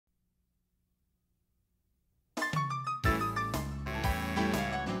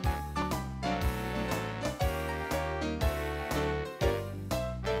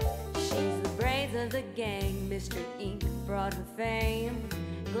the gang, Mr. Ink brought her fame.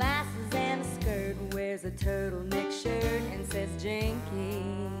 Glasses and a skirt, wears a turtleneck shirt and says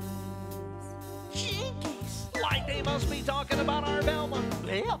Jinkies. Jinkies? Like they must be talking about our Velma.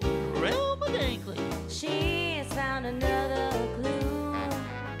 Yeah, Velma Dinkley. She has found another clue.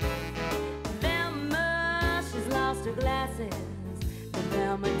 Velma, she's lost her glasses. The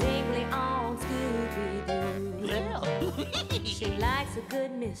Velma Dinkley on Scooby-Doo. Yeah. She likes a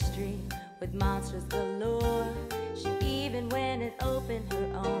good mystery with monsters galore. She even went and opened her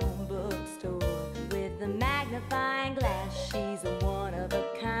own bookstore. With a magnifying glass, she's a one of a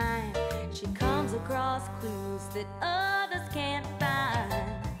kind. She comes across clues that others can't find.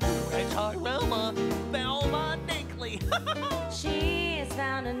 That's our Velma, Velma Dinkley. She has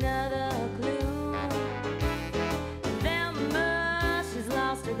found another clue. Velma, she's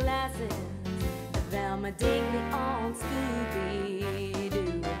lost her glasses. Velma Dinkley on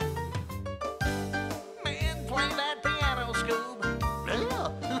Scooby-Doo. Man, play that piano, Scoob. Yeah.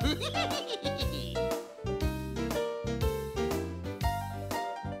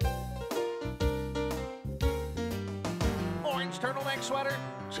 Orange turtleneck sweater,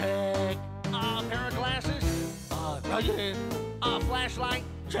 check. Pair of glasses, right here. Flashlight,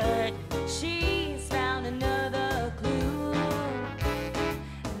 check. She's found another clue.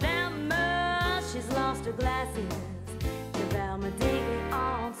 Velma, she's lost her glasses. The Velma Dinkley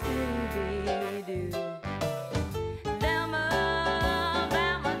on Scooby-Doo.